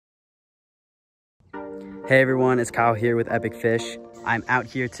Hey everyone, it's Kyle here with EpicFish. I'm out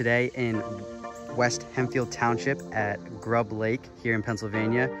here today in West Hempfield Township at Grubb Lake here in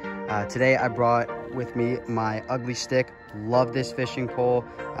Pennsylvania. Today I brought with me my ugly stick. Love this fishing pole,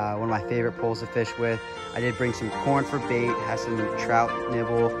 one of my favorite poles to fish with. I did bring some corn for bait, have some trout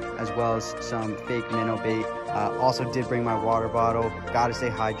nibble, as well as some fake minnow bait. Also did bring my water bottle. Gotta stay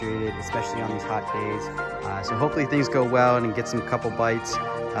hydrated, especially on these hot days. So hopefully things go well and get some couple bites.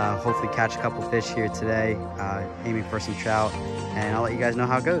 Hopefully catch a couple fish here today, aiming for some trout, and I'll let you guys know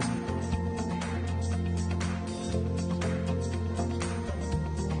how it goes.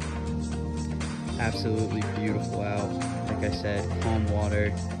 Absolutely beautiful out. Like I said, calm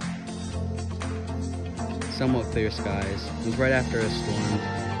water, somewhat clear skies. It was right after a storm,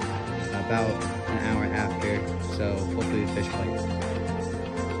 about an hour after, so hopefully the fish bite.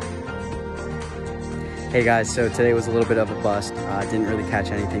 Hey guys, so today was a little bit of a bust. Didn't really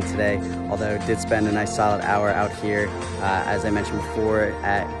catch anything today, although did spend a nice solid hour out here, as I mentioned before,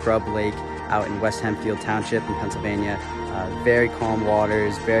 at Grubb Lake out in West Hempfield Township in Pennsylvania. Very calm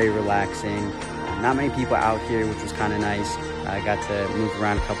waters, very relaxing. Not many people out here, which was kind of nice. I got to move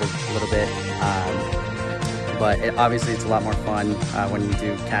around a little bit, but obviously it's a lot more fun when you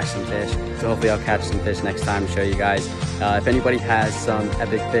do catch some fish. So hopefully I'll catch some fish next time and show you guys. If anybody has some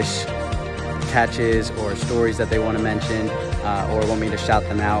epic fish catches or stories that they want to mention, or want me to shout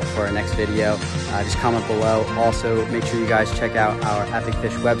them out for our next video, just comment below. Also, make sure you guys check out our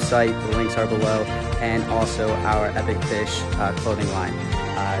EpicFish website. The links are below, and also our EpicFish clothing line.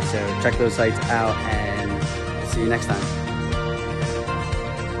 So check those sites out, and see you next time.